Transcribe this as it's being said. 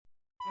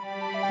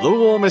The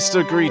warmest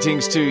of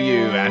greetings to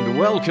you, and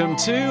welcome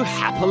to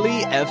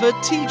Happily Ever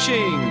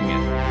Teaching.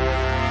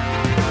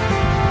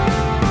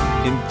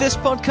 In this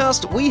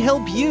podcast, we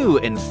help you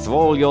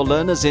enthrall your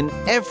learners in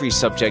every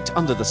subject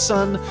under the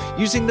sun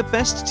using the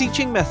best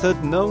teaching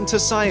method known to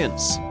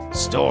science,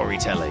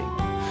 storytelling.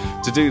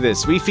 To do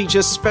this, we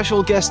feature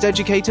special guest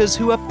educators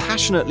who are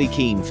passionately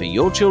keen for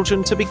your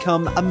children to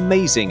become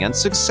amazing and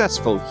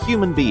successful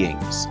human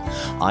beings.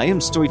 I am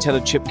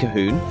storyteller Chip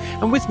Cahoon,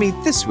 and with me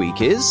this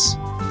week is...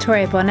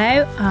 Toria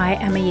Bono. I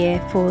am a Year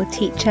 4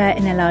 teacher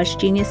in a large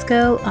junior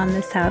school on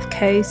the South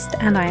Coast,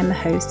 and I am the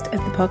host of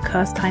the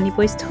podcast Tiny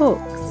Voice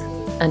Talks.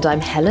 And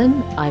I'm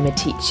Helen. I'm a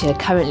teacher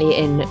currently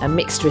in a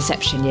mixed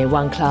reception Year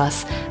 1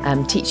 class,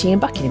 teaching in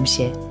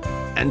Buckinghamshire.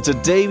 And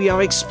today we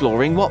are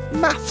exploring what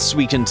maths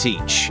we can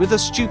teach with a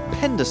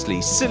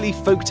stupendously silly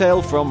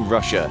folktale from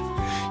Russia.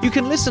 You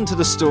can listen to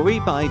the story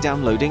by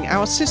downloading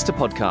our sister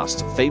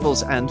podcast,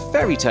 Fables and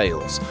Fairy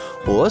Tales,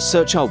 or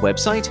search our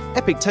website,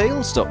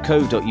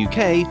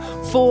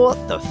 epictales.co.uk, for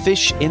The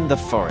Fish in the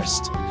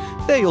Forest.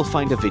 There you'll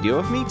find a video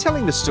of me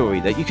telling the story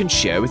that you can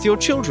share with your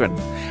children.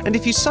 And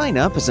if you sign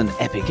up as an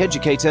Epic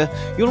Educator,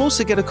 you'll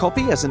also get a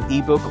copy as an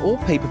ebook or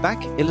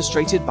paperback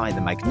illustrated by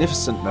the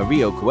magnificent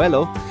Mario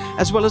Coelho,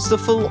 as well as the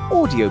full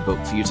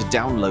audiobook for you to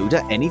download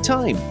at any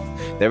time.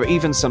 There are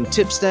even some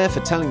tips there for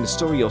telling the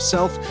story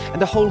yourself,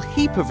 and a whole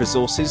heap of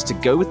resources to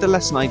go with the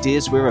lesson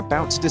ideas we're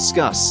about to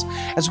discuss,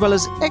 as well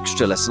as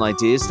extra lesson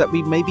ideas that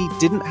we maybe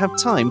didn't have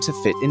time to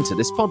fit into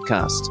this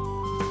podcast.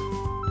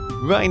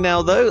 Right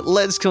now, though,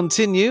 let's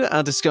continue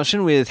our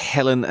discussion with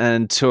Helen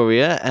and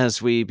Toria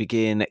as we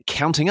begin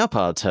counting up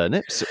our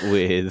turnips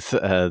with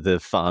the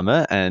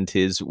farmer and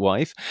his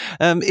wife.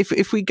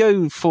 If we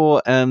go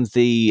for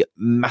the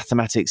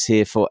mathematics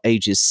here for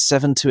ages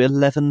 7 to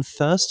 11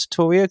 first,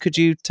 Toria, could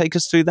you take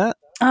us through that?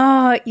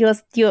 Oh,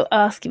 you're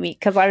asking me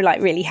because I'm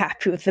like really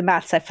happy with the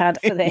maths I found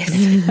for this.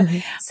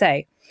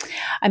 So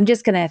I'm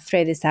just going to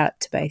throw this out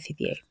to both of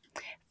you.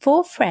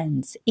 4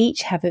 friends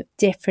each have a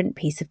different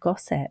piece of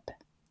gossip.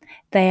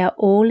 They are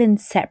all in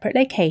separate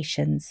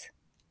locations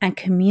and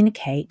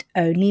communicate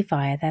only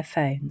via their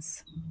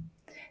phones.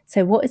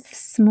 So what is the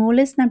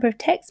smallest number of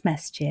text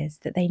messages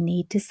that they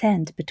need to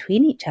send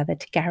between each other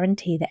to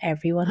guarantee that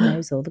everyone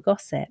knows all the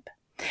gossip?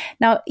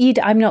 Now,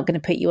 I'm not going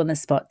to put you on the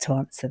spot to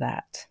answer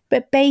that.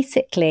 But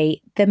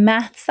basically, the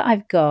maths that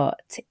I've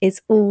got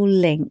is all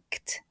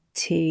linked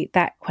to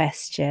that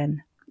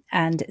question.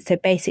 And so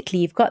basically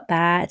you've got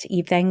that,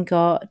 you've then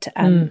got,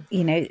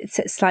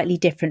 slightly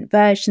different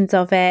versions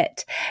of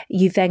it.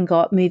 You've then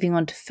got moving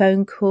on to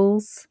phone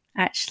calls.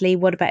 Actually,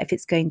 what about if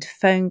it's going to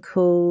phone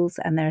calls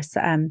and there's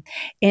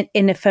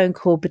in a phone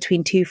call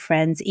between 2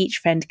 friends, each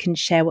friend can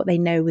share what they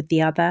know with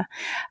the other.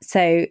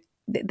 So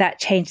that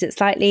changed it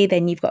slightly.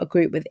 Then you've got a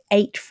group with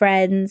 8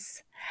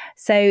 friends.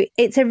 So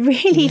it's a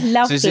really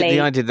lovely... So is it the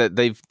idea that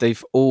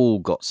they've all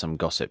got some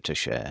gossip to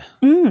share?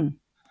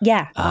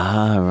 Yeah.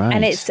 Ah, right.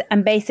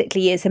 And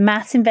basically it's a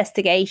maths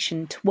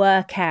investigation to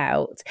work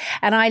out.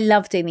 And I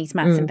love doing these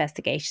maths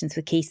investigations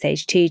with Key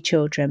Stage 2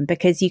 children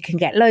because you can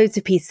get loads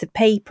of pieces of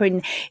paper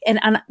and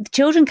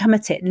children come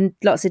at it in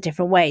lots of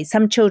different ways.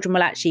 Some children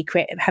will actually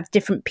have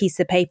different pieces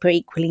of paper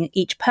equaling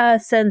each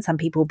person. Some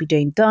people will be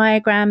doing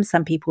diagrams.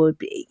 Some people would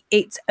be,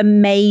 it's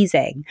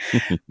amazing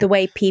the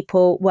way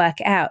people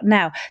work it out.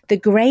 Now, the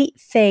great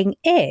thing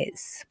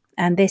is,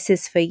 and this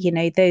is for,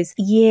 those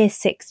Year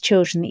 6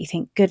 children that you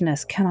think,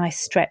 goodness, can I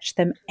stretch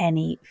them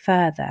any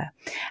further?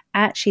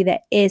 Actually,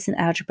 there is an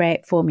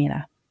algebraic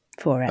formula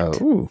for it.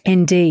 Oh.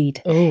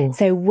 Indeed. Oh.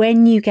 So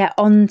when you get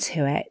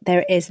onto it,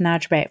 there is an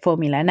algebraic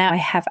formula. Now, I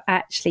have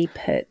actually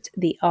put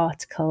the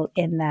article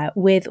in there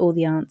with all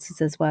the answers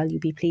as well.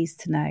 You'll be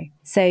pleased to know.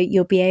 So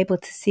you'll be able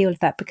to see all of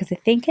that because I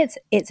think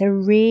it's a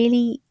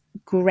really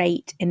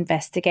great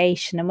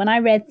investigation. And when I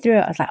read through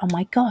it, I was like, oh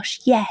my gosh,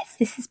 yes,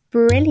 this is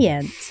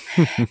brilliant.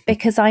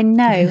 Because I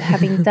know,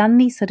 having done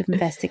these sort of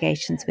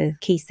investigations with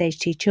Key Stage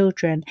 2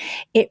 children,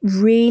 it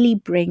really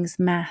brings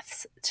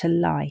maths to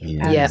life.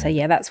 So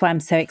that's why I'm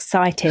so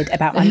excited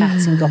about my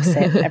maths and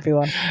gossip,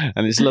 everyone.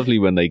 And it's lovely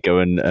when they go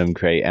and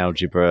create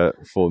algebra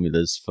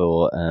formulas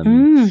for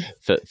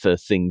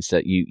things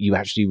that you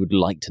actually would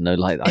like to know.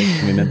 Like I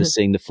can remember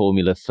seeing the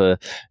formula for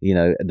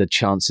the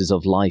chances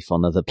of life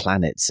on other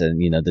planets,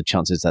 and the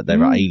chances that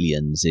there are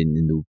aliens in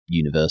the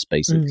universe.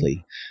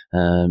 Basically,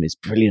 it's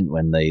brilliant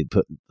when they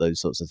put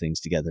those sorts of things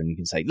together, and you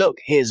can say, "Look,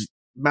 here's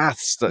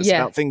maths that's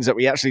about things that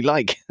we actually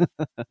like."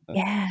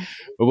 Yeah.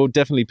 But we'll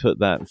definitely put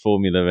that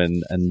formula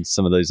and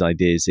some of those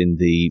ideas in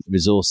the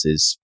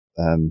resources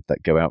that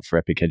go out for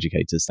Epic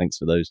Educators. Thanks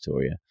for those,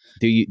 Toria.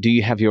 Do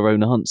you have your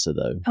own answer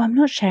though? Oh, I'm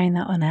not sharing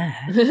that on air.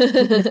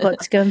 You've got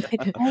to go and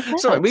pick it out.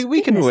 Sorry,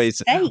 we can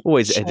always edit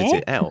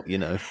it out,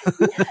 No.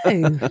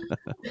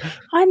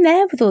 I'm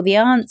there with all the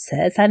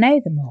answers. I know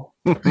them all.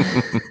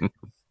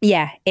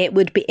 Yeah, it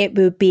would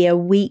be a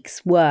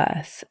week's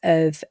worth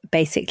of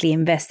basically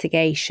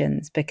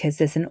investigations because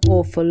there's an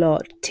awful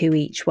lot to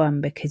each one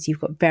because you've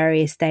got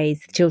various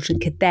days. The children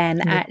could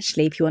then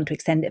actually, if you want to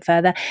extend it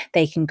further,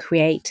 they can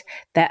create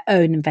their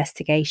own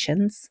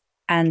investigations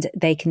and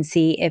they can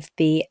see if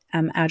the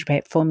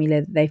algebraic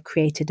formula that they've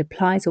created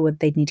applies, or whether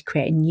they need to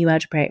create a new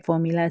algebraic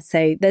formula.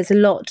 So there's a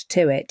lot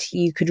to it.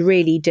 You could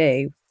really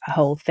do a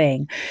whole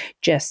thing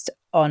just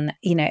on,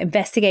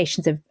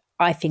 investigations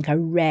I think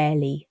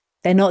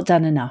they're not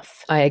done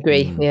enough. I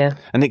agree. Yeah.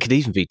 And it could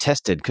even be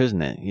tested,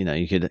 couldn't it?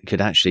 You could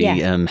actually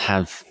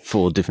have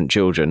 4 different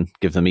children,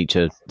 give them each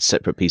a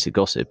separate piece of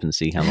gossip and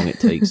see how long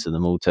it takes for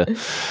them all to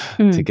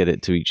get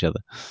it to each other.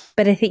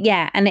 But I think,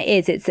 and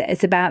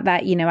it's about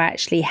that,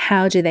 actually,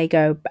 how do they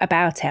go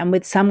about it? And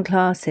with some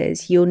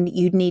classes,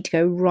 you'd need to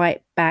go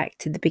right back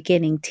to the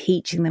beginning,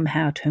 teaching them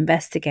how to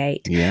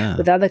investigate. Yeah.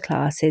 With other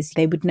classes,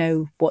 they would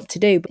know what to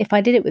do. But if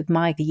I did it with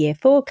my year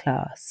 4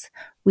 class,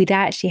 we'd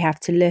actually have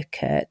to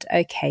look at,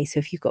 okay, so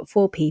if you've got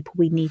 4 people,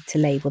 we need to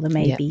label them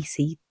A, B,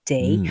 C,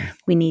 D.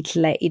 We need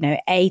to let,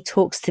 A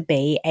talks to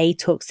B, A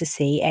talks to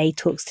C, A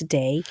talks to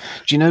D.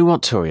 Do you know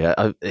what,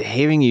 Toria?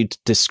 Hearing you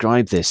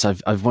describe this,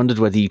 I've wondered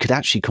whether you could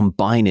actually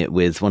combine it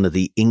with one of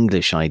the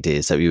English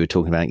ideas that we were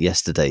talking about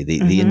yesterday,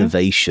 the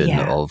innovation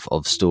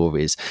of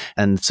stories,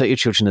 and set your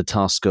children a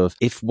task of,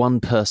 if one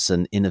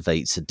person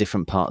innovates a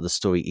different part of the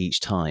story each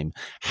time,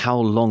 how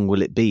long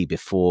will it be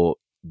before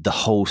the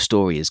whole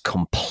story is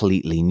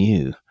completely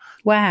new?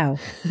 Wow.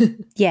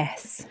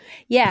 Yes.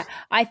 Yeah.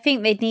 I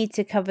think they'd need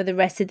to cover the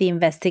rest of the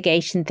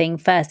investigation thing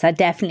first. I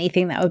definitely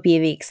think that would be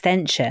the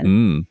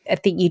extension. I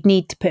think you'd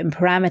need to put in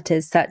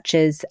parameters such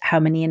as how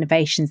many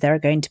innovations there are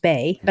going to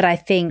be. But I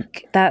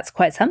think that's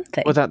quite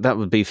something. Well, that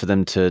would be for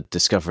them to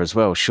discover as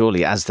well,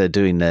 surely, as they're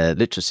doing their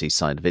literacy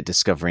side of it,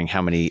 discovering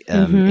how many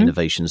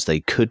innovations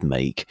they could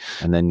make.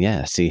 And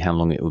then, see how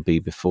long it would be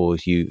before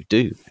you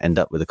do end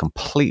up with a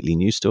completely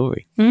new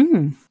story.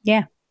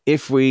 Yeah.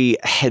 If we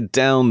head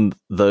down,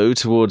 though,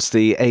 towards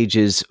the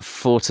ages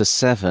 4 to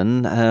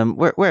 7,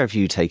 where have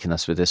you taken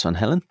us with this one,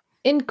 Helen?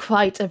 In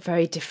quite a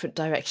very different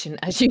direction,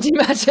 as you'd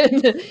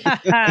imagine.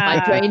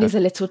 My brain is a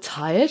little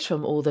tired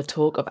from all the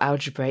talk of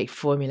algebraic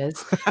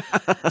formulas.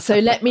 So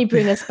let me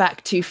bring us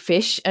back to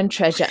fish and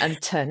treasure and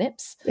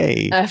turnips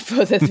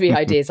for the 3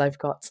 ideas I've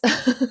got.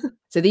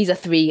 So these are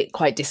 3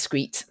 quite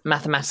discrete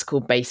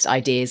mathematical-based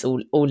ideas,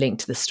 all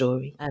linked to the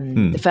story.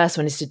 And the first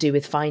one is to do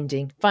with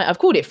finding. I've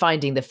called it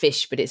finding the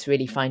fish, but it's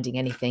really finding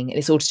anything. And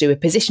it's all to do with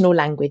positional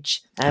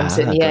language.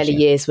 So in the early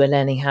years, we're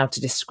learning how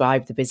to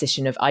describe the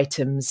position of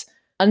items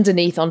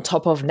underneath, on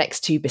top of, next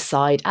to,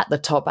 beside, at the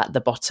top, at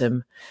the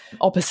bottom,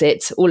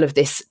 opposite, all of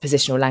this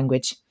positional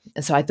language.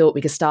 And so I thought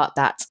we could start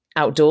that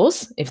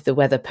outdoors, if the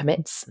weather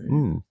permits,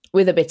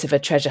 with a bit of a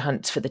treasure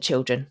hunt for the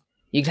children.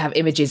 You could have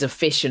images of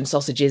fish and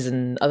sausages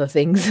and other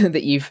things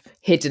that you've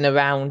hidden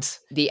around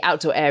the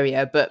outdoor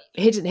area, but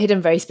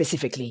hidden very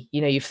specifically.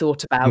 You've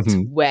thought about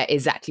where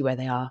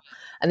they are.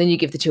 And then you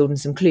give the children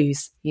some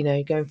clues,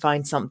 go and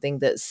find something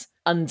that's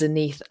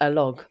underneath a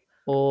log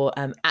or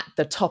at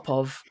the top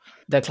of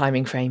the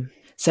climbing frame.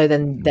 So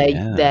then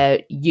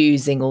they're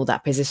using all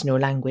that positional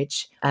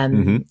language.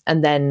 And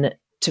then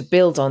to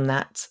build on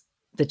that,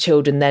 the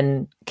children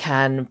then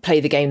can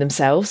play the game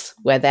themselves,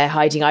 where they're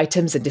hiding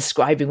items and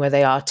describing where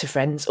they are to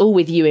friends, all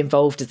with you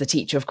involved as the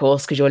teacher, of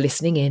course, because you're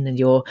listening in and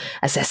you're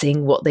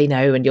assessing what they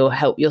know and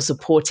you're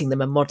supporting them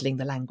and modelling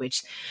the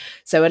language.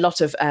 So a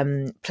lot of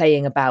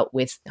playing about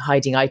with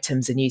hiding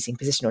items and using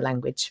positional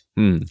language.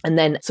 And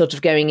then sort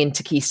of going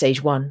into key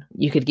stage 1,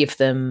 you could give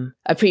them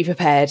a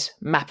pre-prepared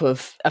map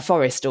of a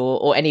forest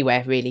or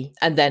anywhere really.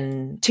 And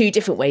then 2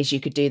 different ways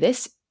you could do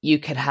this. You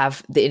could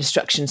have the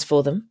instructions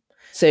for them.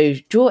 So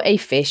draw a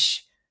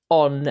fish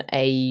on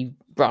a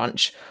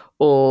branch,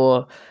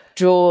 or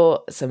draw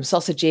some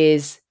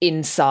sausages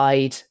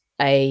inside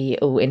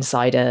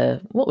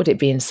what would it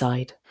be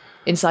inside?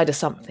 Inside a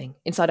something,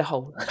 inside a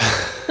hole.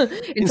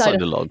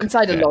 inside a log.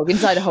 Inside a log,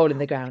 inside a hole in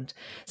the ground.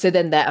 So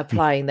then they're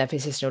applying their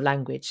positional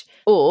language.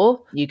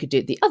 Or you could do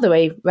it the other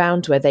way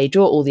round, where they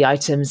draw all the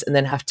items and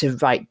then have to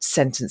write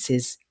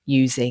sentences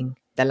using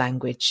the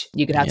language.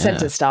 You could have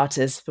sentence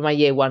starters. For my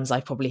year 1s, I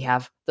probably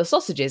have the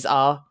sausages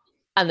are,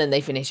 and then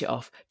they finish it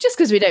off, just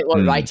because we don't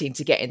want writing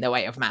to get in the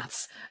way of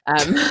maths,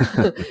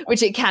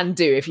 which it can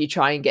do if you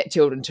try and get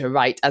children to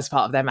write as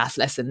part of their maths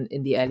lesson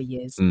in the early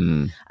years.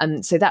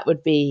 And so that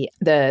would be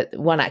the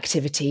one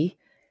activity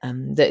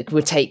that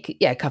would take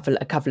a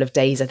couple of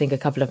days, I think a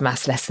couple of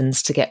maths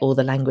lessons to get all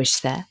the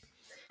language there.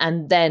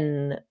 And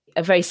then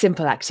a very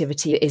simple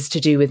activity is to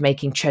do with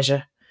making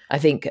treasure. I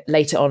think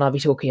later on I'll be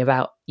talking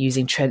about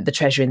using the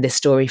treasure in this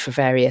story for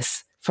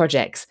various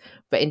projects.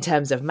 But in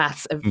terms of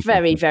maths, a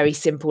very, very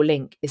simple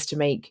link is to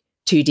make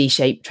 2D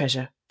shaped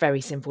treasure. Very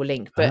simple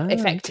link, but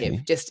effective.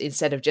 Okay. Just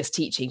instead of just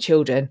teaching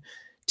children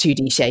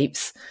 2D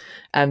shapes,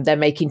 they're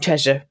making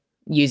treasure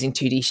using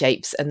 2D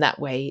shapes. And that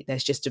way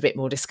there's just a bit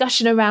more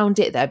discussion around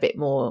it. They're a bit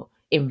more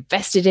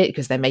invested in it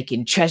because they're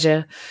making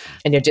treasure.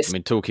 And you're just...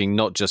 talking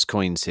not just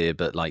coins here,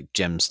 but like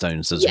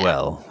gemstones as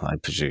well, I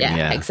presume.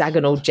 Yeah,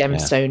 hexagonal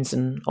gemstones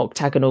and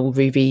octagonal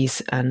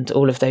rubies and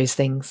all of those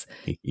things.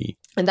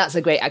 And that's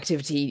a great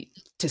activity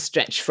to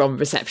stretch from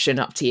reception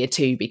up to year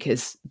 2,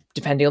 because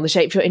depending on the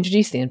shape you're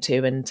introducing them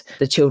to and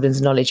the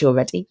children's knowledge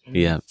already.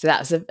 Yeah. So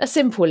that's a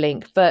simple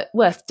link, but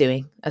worth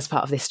doing as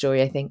part of this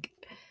story, I think.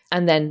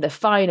 And then the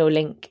final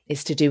link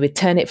is to do with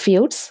turnip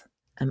fields.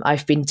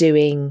 I've been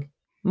doing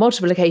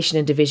multiplication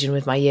and division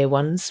with my year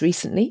 1s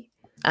recently.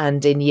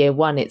 And in year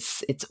 1,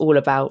 it's all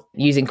about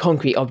using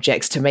concrete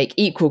objects to make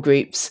equal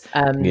groups,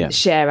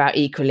 share out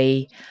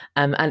equally,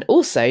 and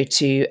also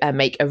to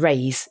make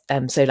arrays.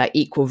 So like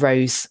equal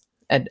rows,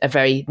 a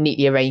very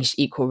neatly arranged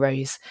equal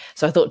rows.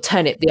 So I thought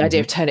the idea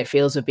of turnip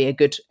fields would be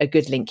a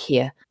good link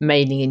here,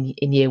 mainly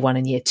in year 1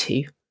 and year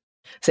 2.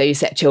 So you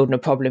set children a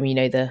problem,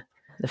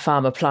 the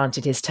farmer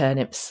planted his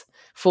turnips,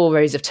 4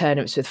 rows of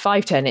turnips with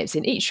 5 turnips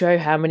in each row.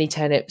 How many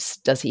turnips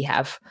does he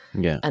have?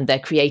 Yeah. And they're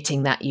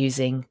creating that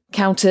using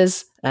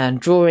counters and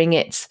drawing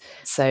it.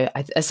 So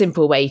a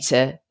simple way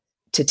to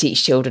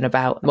teach children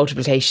about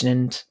multiplication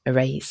and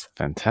arrays.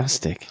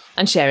 Fantastic.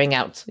 And sharing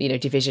out,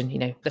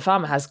 division. The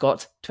farmer has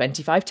got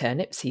 25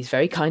 turnips. He's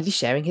very kindly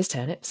sharing his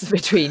turnips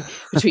between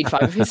 5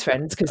 of his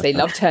friends because they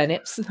love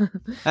turnips.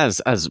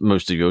 As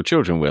most of your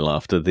children will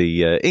after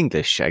the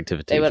English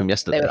activity from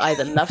yesterday. They will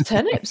either love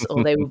turnips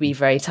or they will be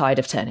very tired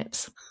of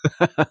turnips.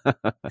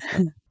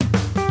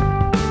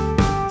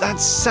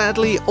 That's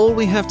sadly all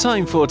we have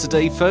time for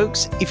today,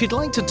 folks. If you'd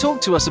like to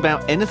talk to us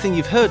about anything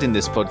you've heard in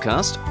this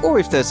podcast, or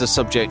if there's a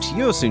subject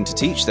you're soon to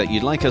teach that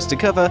you'd like us to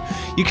cover,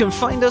 you can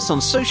find us on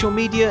social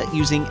media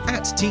using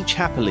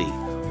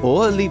 @TeachHappily,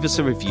 or leave us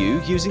a review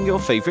using your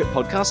favourite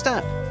podcast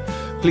app.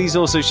 Please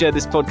also share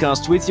this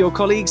podcast with your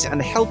colleagues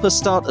and help us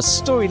start a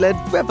story-led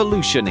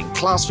revolution in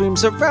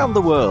classrooms around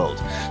the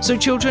world, so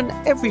children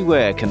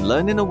everywhere can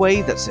learn in a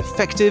way that's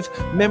effective,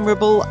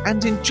 memorable,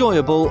 and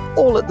enjoyable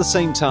all at the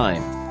same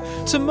time.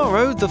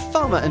 Tomorrow, the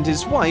farmer and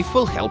his wife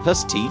will help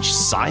us teach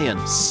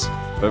science.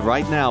 But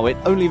right now, it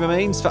only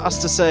remains for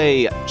us to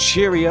say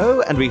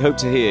cheerio, and we hope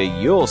to hear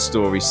your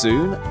story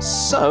soon.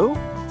 So,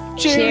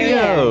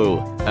 cheerio!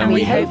 And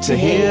we hope to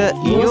hear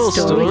your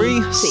story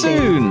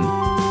soon.